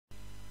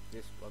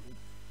Yes, we're good.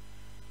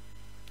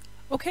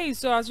 Okay,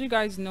 so as you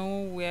guys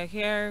know,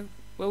 we're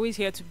always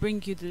here to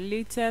bring you the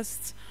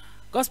latest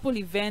gospel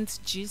event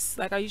gist,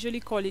 like I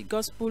usually call it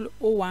gospel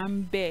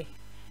Owambe,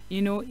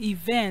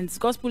 events,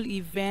 gospel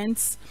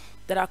events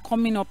that are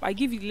coming up. I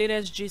give you the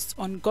latest gist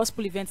on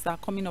gospel events that are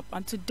coming up.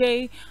 And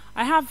today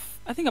I have,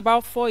 I think,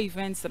 about 4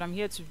 events that I'm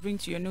here to bring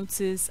to your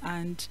notice,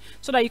 and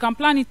so that you can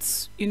plan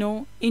it,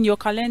 in your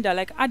calendar,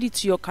 like add it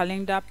to your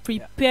calendar, Yeah.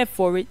 prepare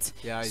for it,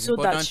 Yeah, it's so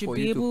that important you'll for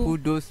be you to able,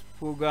 put those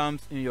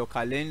programs in your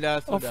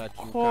calendar so of that you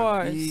can be a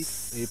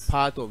course.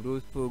 part of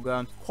those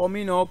programs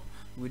coming up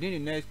within the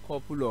next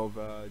couple of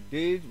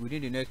days,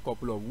 within the next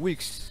couple of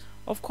weeks.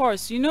 Of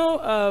course,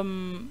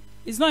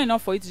 it's not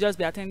enough for you to just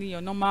be attending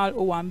your normal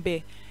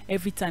Owambe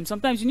every time.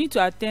 Sometimes you need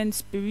to attend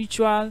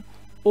spiritual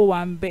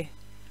Owambe.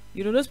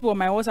 Those people on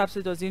my WhatsApp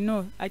status,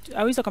 I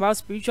always talk about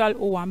spiritual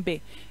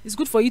Owambe. It's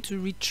good for you to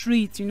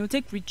retreat,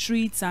 take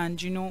retreats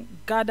and,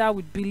 gather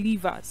with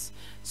believers.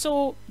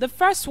 So the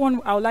first one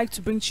I would like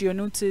to bring to your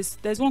notice,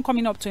 there's one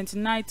coming up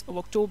 29th of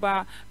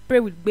October, Pray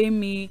with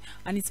Bemi,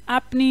 and it's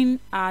happening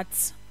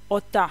at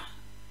Ota,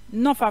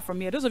 not far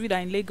from here. Those of you that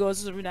are in Lagos,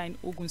 those of you that are in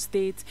Ogun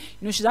State,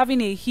 she's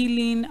having a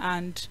healing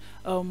and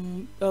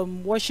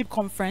worship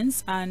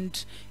conference,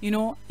 and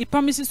it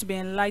promises to be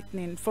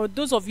enlightening. For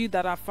those of you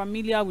that are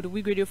familiar with the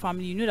Wig Radio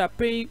family, you know that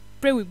Pray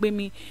with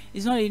Bemi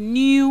is not a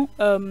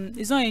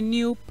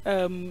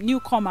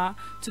newcomer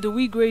to the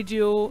Wig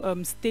Radio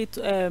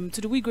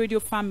to the Wig Radio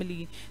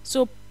family.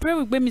 So Pray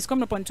with Bemi is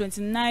coming up on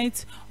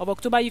 29th of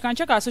October. You can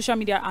check our social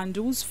media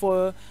handles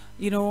for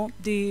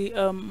the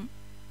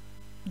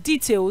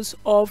details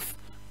of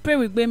Pray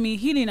with Bemi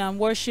Healing and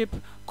Worship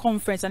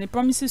Conference, and it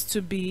promises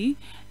to be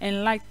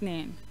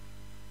enlightening.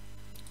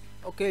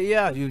 Okay,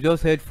 yeah, you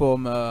just heard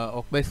from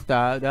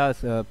Okpesta. That's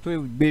Pray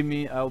with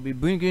Bemi. I'll be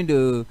bringing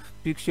the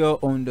picture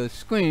on the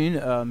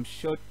screen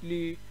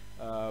shortly.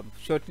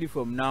 Shortly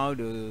from now,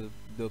 the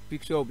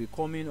picture will be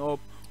coming up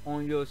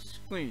on your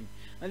screen.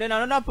 And then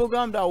another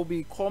program that will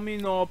be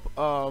coming up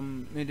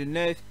in the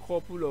next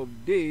couple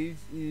of days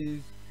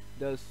is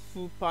the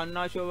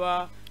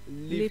supernatural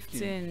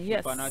lifting.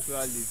 Yes. Supernatural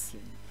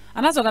lifting.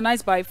 And that's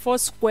organized by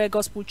Foursquare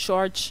Gospel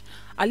Church,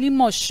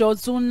 Alimosho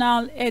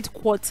Zonal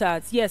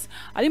Headquarters. Yes,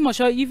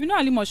 Alimosho, if you know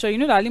Alimosho, you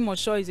know that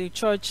Alimosho is a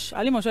church.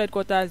 Alimosho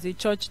Headquarters is a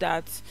church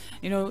that,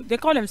 they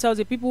call themselves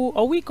the people,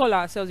 or we call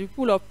ourselves the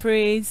people of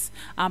praise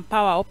and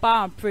power, or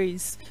power and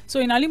praise. So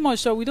in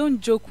Alimosho, we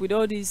don't joke with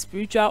all this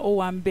spiritual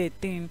Owambe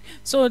thing.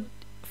 So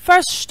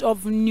 1st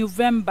of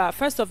November,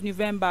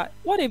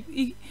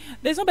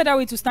 there's no better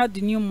way to start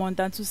the new month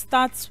than to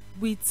start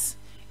with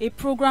a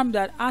program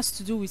that has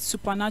to do with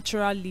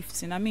supernatural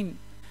lifting. I mean,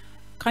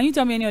 can you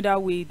tell me any other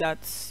way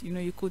that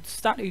you could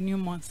start a new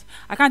month?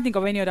 I can't think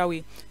of any other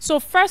way. So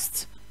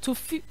 1st to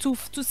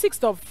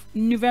 6th of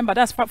November,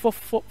 that's for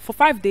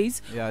 5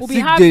 days. Yeah, we'll be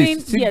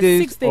having 6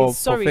 days of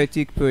sorry,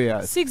 prophetic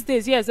prayers. 6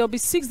 days. Yes, there'll be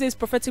 6 days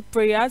prophetic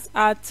prayers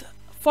at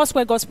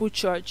Foursquare Gospel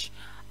Church,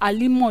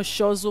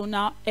 Alimosho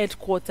Zonal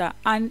Headquarters,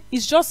 and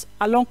it's just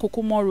along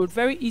Kokomo Road,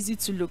 very easy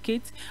to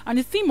locate. And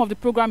the theme of the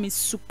program is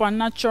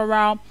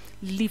supernatural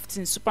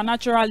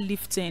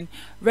lifting.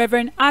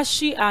 Reverend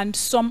Ashi and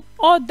some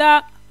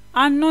other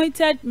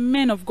anointed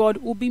men of God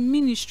will be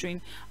ministering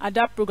at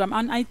that program,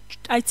 and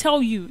I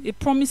tell you, it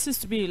promises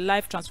to be a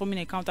life transforming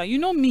encounter. You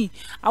know me,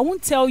 I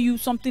won't tell you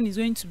something is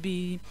going to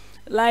be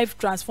life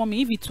transforming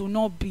if it will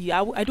not be.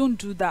 I don't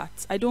do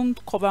that. I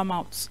don't cover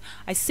mouths.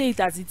 I say it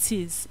as it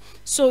is.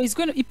 So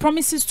it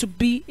promises to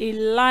be a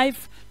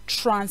life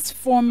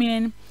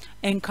transforming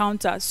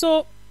encounter.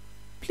 So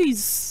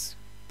please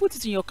put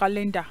it in your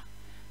calendar.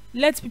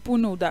 Let people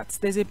know that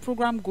there's a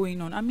program going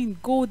on. I mean,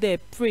 go there,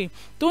 pray.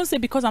 Don't say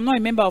because I'm not a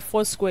member of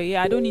Foursquare,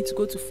 I don't need to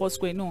go to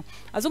Foursquare. No.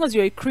 As long as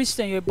you're a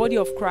Christian, you're a body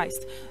of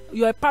Christ.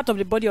 You're a part of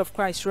the body of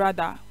Christ,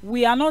 rather.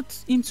 We are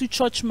not into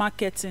church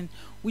marketing.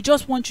 We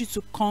just want you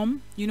to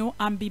come,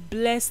 and be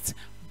blessed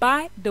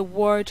by the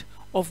word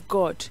of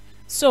God.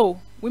 So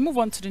we move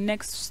on to the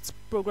next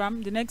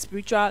program, the next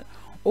spiritual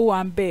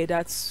Owambe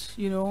that's,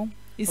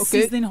 is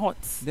sizzling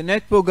hot. The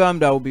next program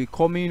that will be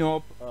coming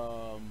up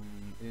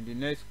in the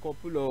next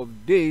couple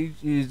of days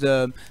is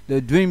the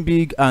Dream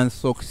Big and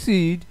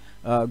Succeed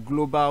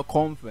Global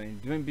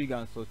Conference. Dream Big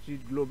and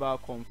Succeed Global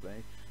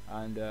Conference.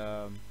 And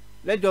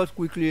let's just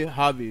quickly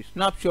have a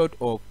snapshot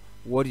of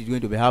what is going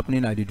to be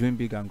happening at the Dream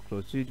Big and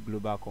Succeed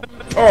Global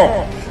Conference.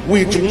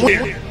 With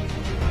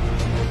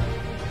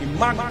in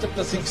Mark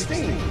chapter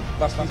 16,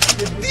 verse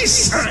 15, these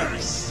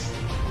signs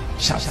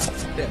shall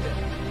follow them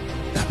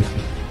that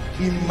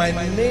believe in my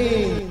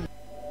name.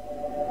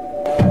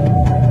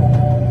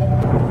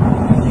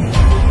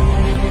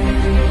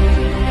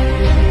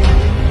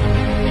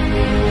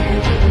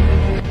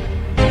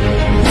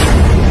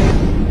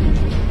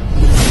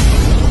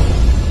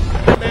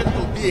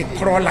 A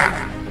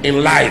crawler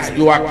in life,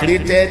 you are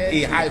created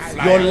a high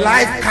flyer. Your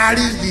life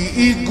carries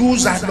the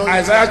eagles and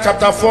Isaiah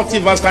chapter 40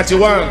 verse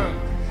 31.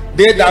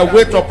 They that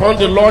wait upon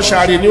the Lord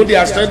shall renew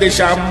their strength, they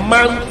shall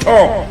mount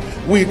up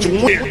with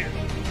wings.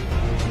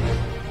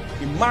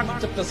 In Mark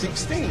chapter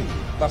 16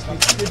 Verse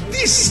 15.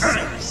 These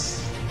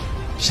signs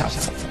shall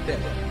follow them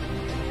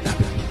that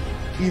believe.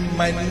 In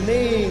my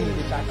name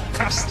they shall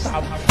cast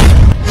out.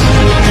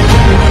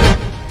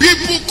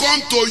 People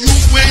come to you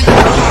when you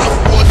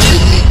have what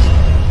you need.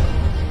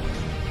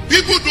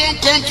 People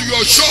don't come to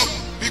your shop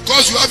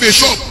because you have a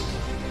shop.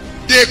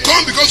 They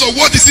come because of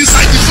what is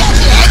inside the shop.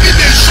 So having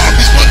a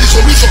shop is not the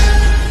solution.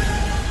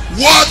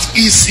 What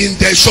is in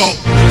the shop?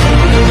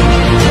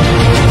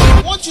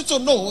 I want you to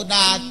know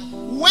that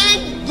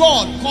when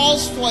God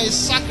calls for a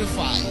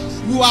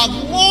sacrifice, you have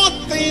more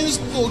things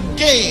to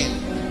gain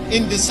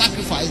in the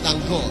sacrifice than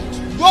God.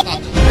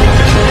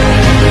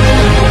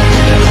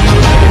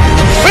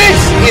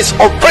 Faith is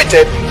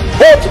operated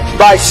both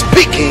by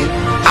speaking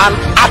and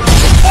acting.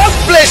 The first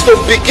place to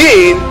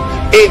begin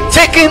in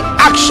taking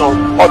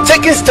action or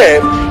taking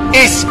step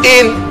is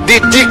in the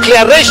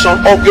declaration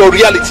of your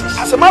realities.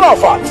 As a matter of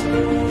fact,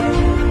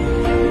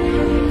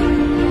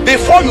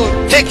 before you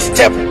take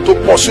step to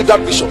pursue that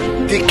vision,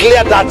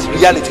 declare that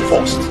reality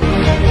first.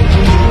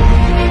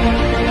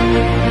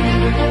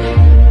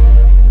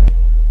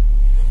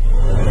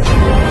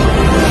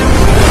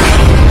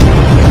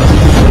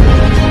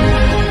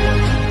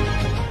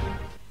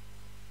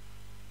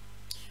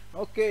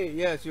 Okay,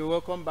 yes, you're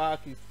welcome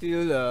back. It's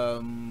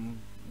still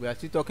we are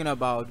still talking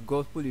about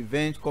gospel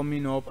events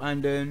coming up,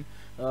 and then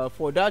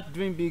for that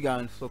dream big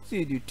and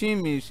succeed, the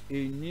theme is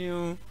a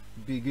new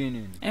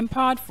beginning.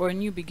 Empowered for a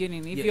new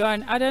beginning. If you are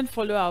an ardent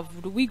follower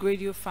of the WIG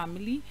Radio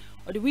family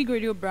or the WIG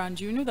Radio brand,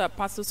 you know that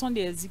Pastor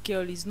Sunday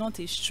Ezekiel is not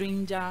a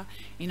stranger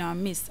in our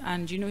midst,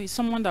 and you know he's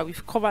someone that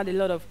we've covered a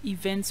lot of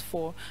events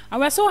for, and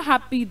we're so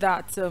happy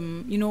that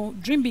you know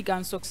Dream Big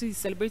and Succeed is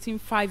celebrating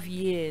 5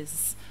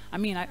 years. I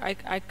mean,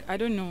 I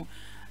don't know.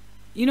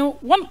 You know,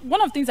 one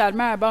of the things I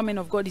admire about men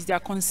of God is their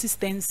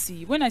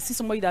consistency. When I see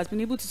somebody that's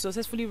been able to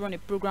successfully run a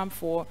program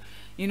for,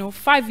 you know,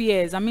 5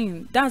 years, I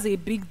mean, that's a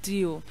big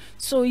deal.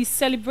 So he's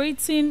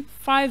celebrating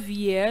 5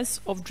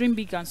 years of Dream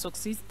Big and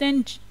Succeed,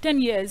 10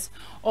 years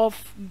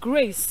of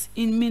grace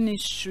in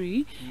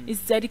ministry.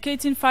 He's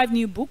dedicating 5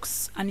 new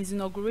books, and he's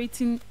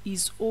inaugurating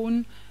his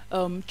own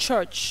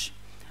church.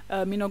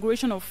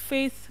 Inauguration of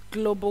Faith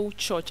Global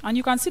Church, and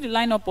you can see the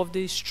lineup of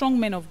the strong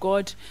men of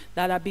God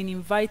that have been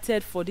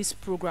invited for this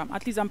program.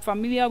 At least I'm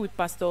familiar with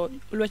Pastor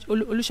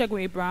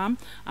Olusegun Abraham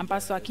and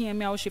Pastor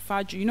Akinyemi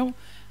Aoshefaju. You know,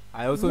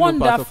 I also know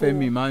Pastor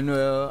Femi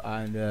Emmanuel,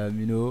 and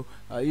you know,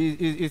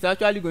 it's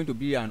actually going to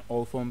be an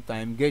awesome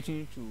time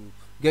getting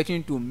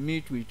to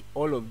meet with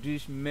all of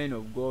these men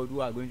of God who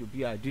are going to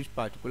be at this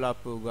particular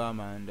program,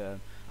 and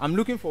I'm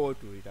looking forward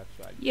to it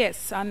actually.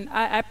 Yes, and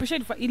I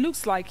appreciate it. It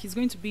looks like he's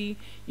going to be,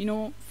 you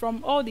know,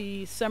 from all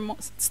the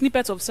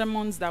snippets of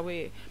sermons that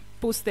were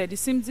posted, it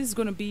seems this is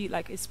going to be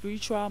like a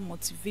spiritual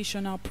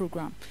motivational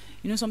program.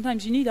 You know,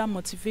 sometimes you need that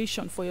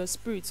motivation for your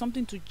spirit,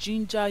 something to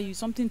ginger you,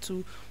 something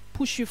to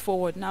push you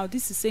forward. Now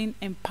this is saying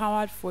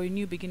empowered for a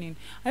new beginning.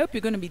 I hope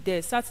you're going to be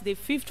there Saturday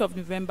 5th of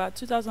November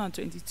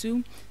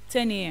 2022,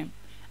 10 a.m.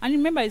 and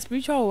remember, it's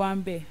spiritual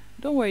Owambe.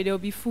 Don't worry, there will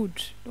be food.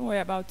 Don't worry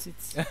about it.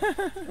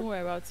 Don't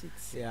worry about it.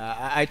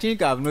 Yeah, I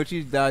think I've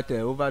noticed that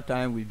over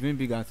time with Dream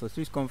Big and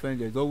Succeed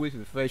Conference, there's always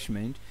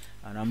refreshment,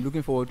 and I'm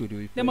looking forward to the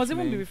refreshment. There must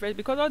even be refreshment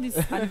because all these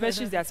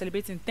anniversaries they are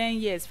celebrating, 10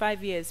 years,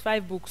 5 years,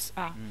 5 books.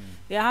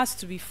 There has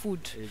to be food.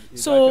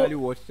 It's so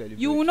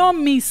you will not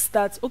miss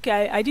that.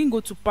 Okay, I didn't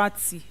go to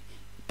party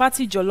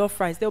jollof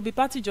rice. There will be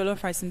party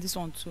jollof rice in this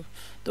one too.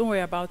 Don't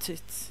worry about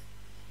it.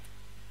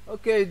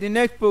 Okay, the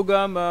next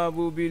program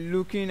we'll be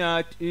looking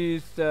at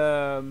is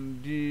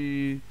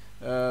the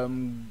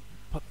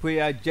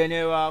Prayer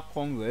General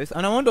Congress,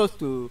 and I want us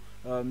to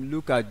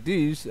look at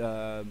this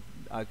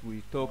as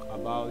we talk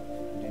about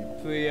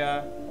the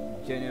Prayer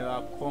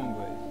General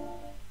Congress.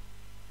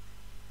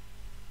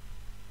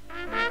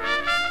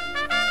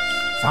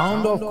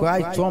 Sound of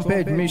Christ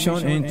Trumpet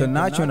Mission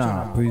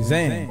International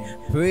present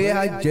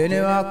Prayer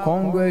General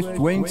Congress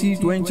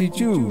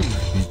 2022.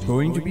 It's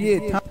going to be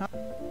a time.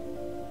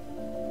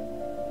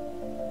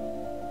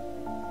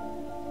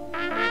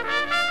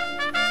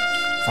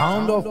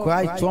 Sound of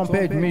Christ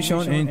Trumpet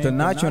Mission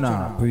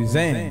International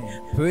present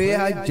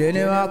Prayer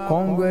General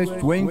Congress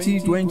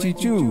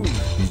 2022.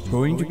 It's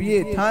going to be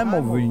a time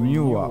of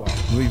renewal,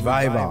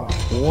 revival,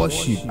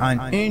 worship,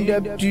 and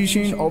in-depth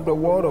teaching of the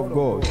Word of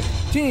God.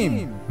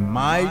 Theme: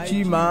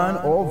 Mighty Man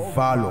of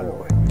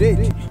Valor.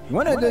 Date: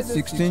 Wednesday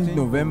 16th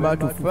November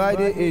to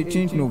Friday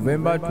 18th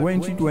November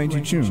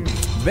 2022.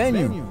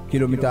 Venue: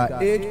 Kilometer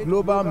 8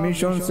 Global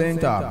Mission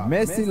Center,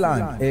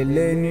 Mercyland,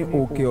 Eleni,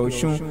 Oke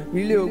Osun,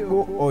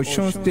 Ile-Ogo,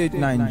 Osun State,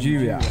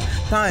 Nigeria.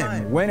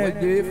 Time: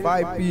 Wednesday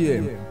 5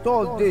 p.m.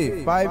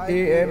 Thursday 5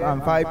 a.m.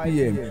 and 5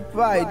 p.m.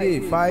 Friday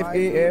 5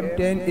 a.m.,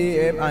 10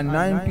 a.m. and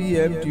 9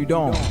 p.m. to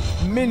dawn.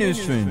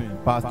 Ministry: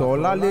 Pastor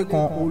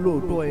Olalekan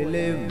Oloto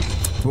Eleven,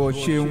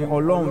 Bosheun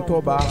Olorun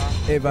Toba,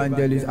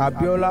 Evangelist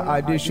Abiola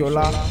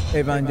Adesola,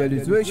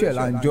 Evangelist Rachel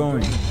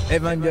Anjorin,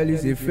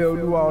 Evangelist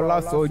Ifeoluwa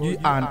Olasoji,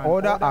 and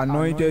other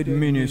anointed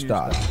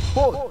ministers.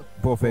 Both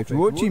Prophet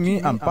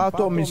Rotimi and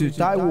Pastor Mrs.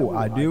 Taiwo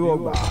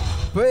Aderogba.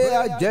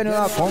 Prayer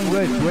General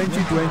Congress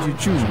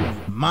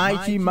 2022,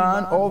 Mighty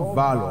Man of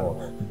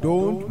Valor.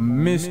 Don't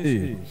miss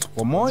it.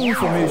 For more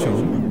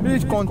information,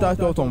 please contact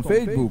us on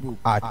Facebook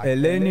at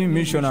Eleni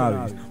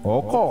Missionaries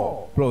or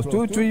call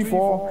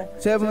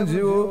 +234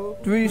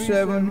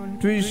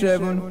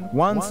 7037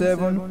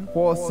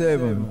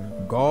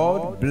 1747.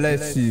 God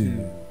bless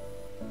you.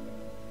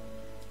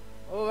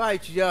 All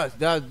right, yes,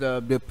 that's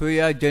the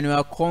Prayer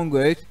General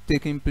Congress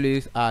taking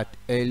place at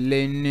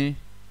Eleni,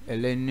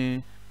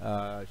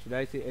 should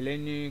I say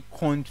Eleni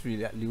country,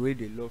 the way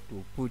they love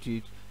to put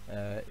it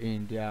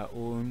in their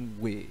own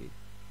way.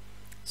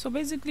 So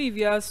basically, if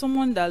you are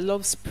someone that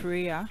loves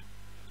prayer,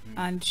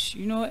 and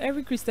you know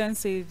every Christian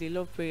says they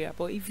love prayer,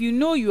 but if you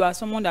know you are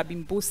someone that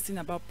been boasting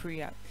about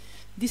prayer,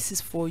 this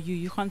is for you.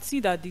 You can see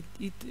that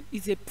it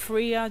is a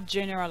prayer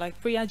general,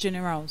 like prayer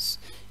generals,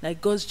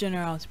 like God's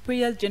generals,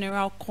 prayer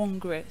general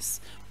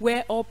congress,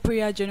 where all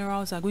prayer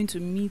generals are going to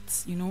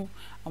meet, you know,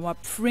 and we're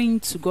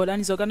praying to God.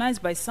 And it's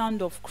organized by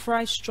Sound of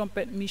Christ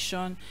Trumpet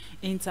Mission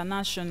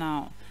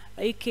International,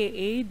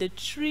 aka the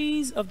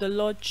Trees of the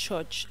Lord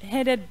Church,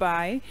 headed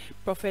by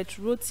Prophet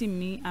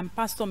Rotimi and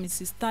Pastor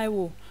Mrs.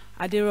 Taiwo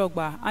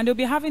Aderogba, and they'll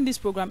be having this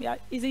program.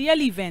 It's a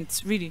yearly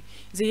event, really.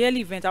 It's a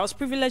yearly event. I was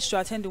privileged to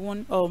attend the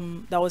one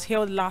that was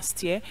held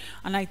last year,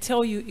 and I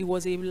tell you, it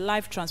was a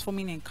life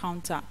transforming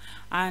encounter.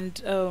 And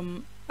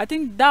I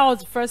think that was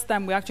the first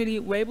time we actually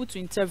were able to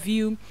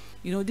interview,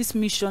 you know, this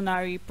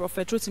missionary,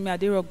 Prophet Rotimi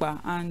Aderogba,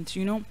 and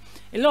you know,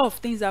 a lot of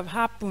things have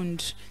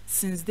happened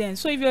since then.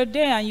 So if you're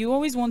there and you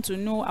always want to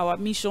know our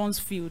missions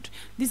field,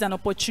 this is an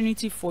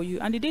opportunity for you.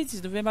 And the date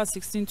is November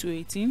 16 to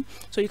 18,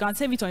 so you can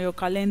save it on your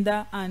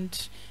calendar,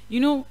 and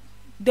you know,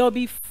 there'll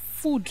be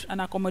food and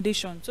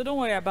accommodation, so don't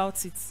worry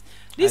about it.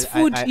 This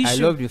food issue, I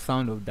love the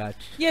sound of that.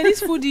 Yeah,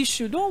 this food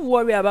issue, don't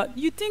worry about.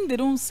 You think they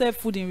don't serve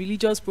food in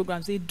religious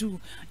programs? They do.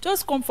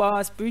 Just come for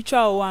our spiritual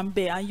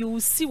Owambe and you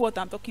will see what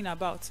I'm talking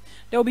about.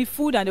 There will be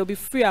food and there will be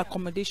free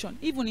accommodation,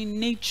 even in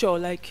nature.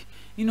 Like,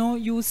 you know,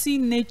 you will see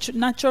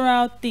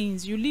natural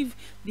things. You leave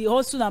the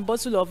hustle and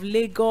bustle of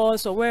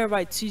Lagos or wherever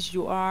it is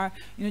you are,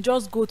 you know,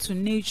 just go to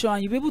nature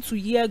and you'll be able to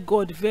hear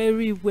God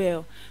very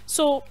well.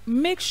 So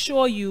make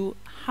sure you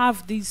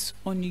have this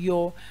on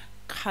your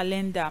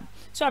calendar.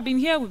 So I've been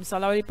here with Mr.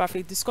 Lawale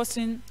Perfect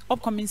discussing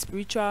upcoming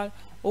spiritual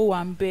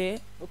Owambe.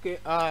 Okay,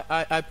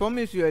 I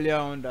promised you earlier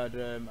on that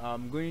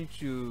I'm going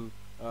to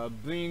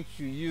bring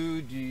to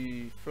you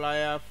the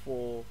flyer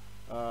for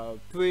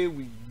Pray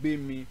with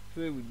Bemi.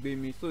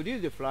 So this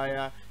is the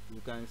flyer.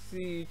 You can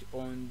see it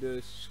on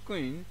the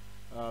screen.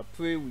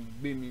 Pray with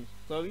Bemi.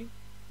 Sorry.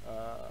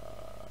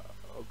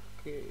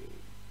 Okay.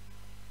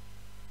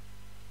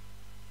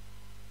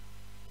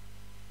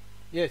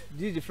 Yes,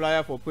 this is the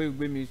flyer for Pray with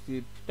Bemi. It's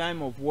the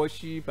time of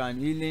worship and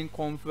healing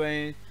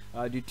conference.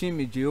 The theme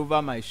is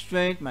Jehovah, my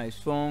strength, my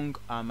song,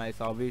 and my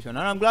salvation. And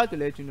I'm glad to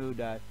let you know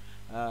that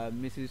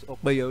Mrs.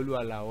 Okpeyolu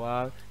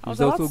Alawa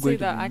is also going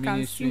to be I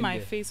can see my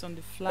there. face on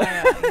the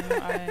flyer. You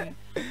know,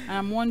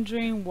 I'm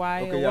wondering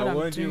why. Okay, or what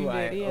you're I'm doing why.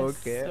 there. Yes,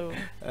 okay.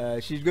 So.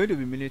 She's going to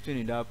be ministering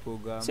in that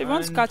program. So if you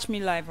want to catch me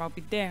live, I'll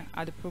be there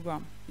at the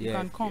program. You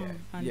can come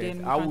and then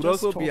we I can would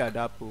just also talk. be at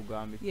that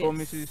program. It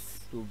promises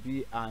to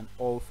be an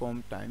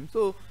awesome time.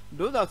 So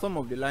those are some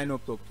of the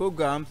lineups of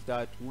programs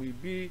that will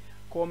be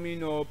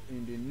coming up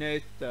in the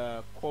next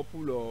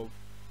couple of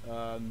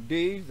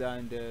days,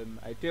 and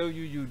I tell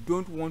you, you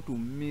don't want to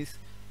miss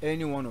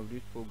any one of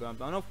these programs.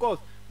 And of course,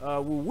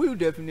 we will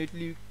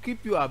definitely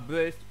keep you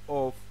abreast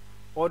of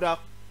other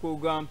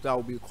programs that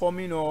will be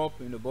coming up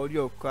in the body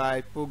of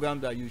Christ,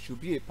 programs that you should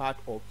be a part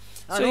of.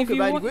 And So okay, if you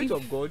by the want, grace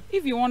of God,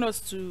 if you want us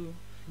to,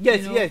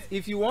 yes, you know, yes,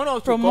 if you want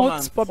us promote, to come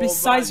and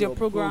publicize cover your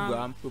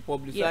program, to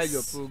publicize yes,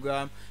 your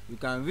program, you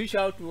can reach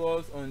out to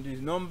us on this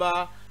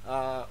number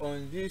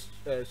on this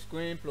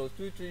screen,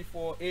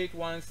 +234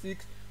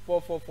 816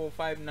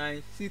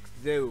 4445960,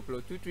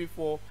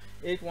 +234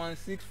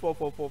 816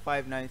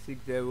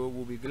 4445960.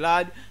 We'll be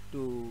glad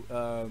to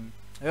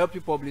help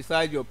you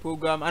publicize your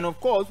program, and of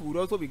course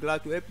we'll also be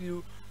glad to help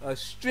you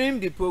stream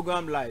the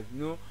program live.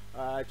 You know,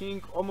 I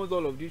think almost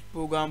all of these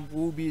programs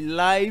will be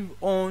live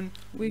on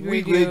Wig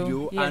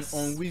Radio yes,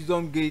 and on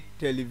Wisdom Gate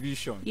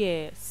Television.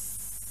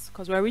 Yes,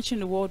 because we're reaching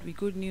the world with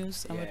good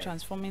news and we're Yeah.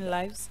 transforming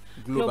lives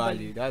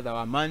Globally. That's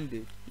our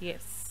mandate.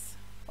 Yes.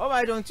 All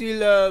right,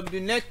 until the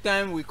next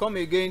time we come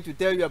again to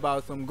tell you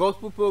about some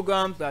gospel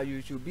programs that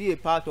you should be a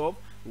part of,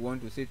 we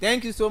want to say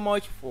thank you so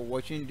much for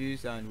watching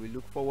this, and we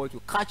look forward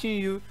to catching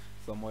you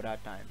some other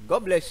time.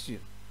 God bless you.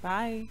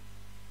 Bye.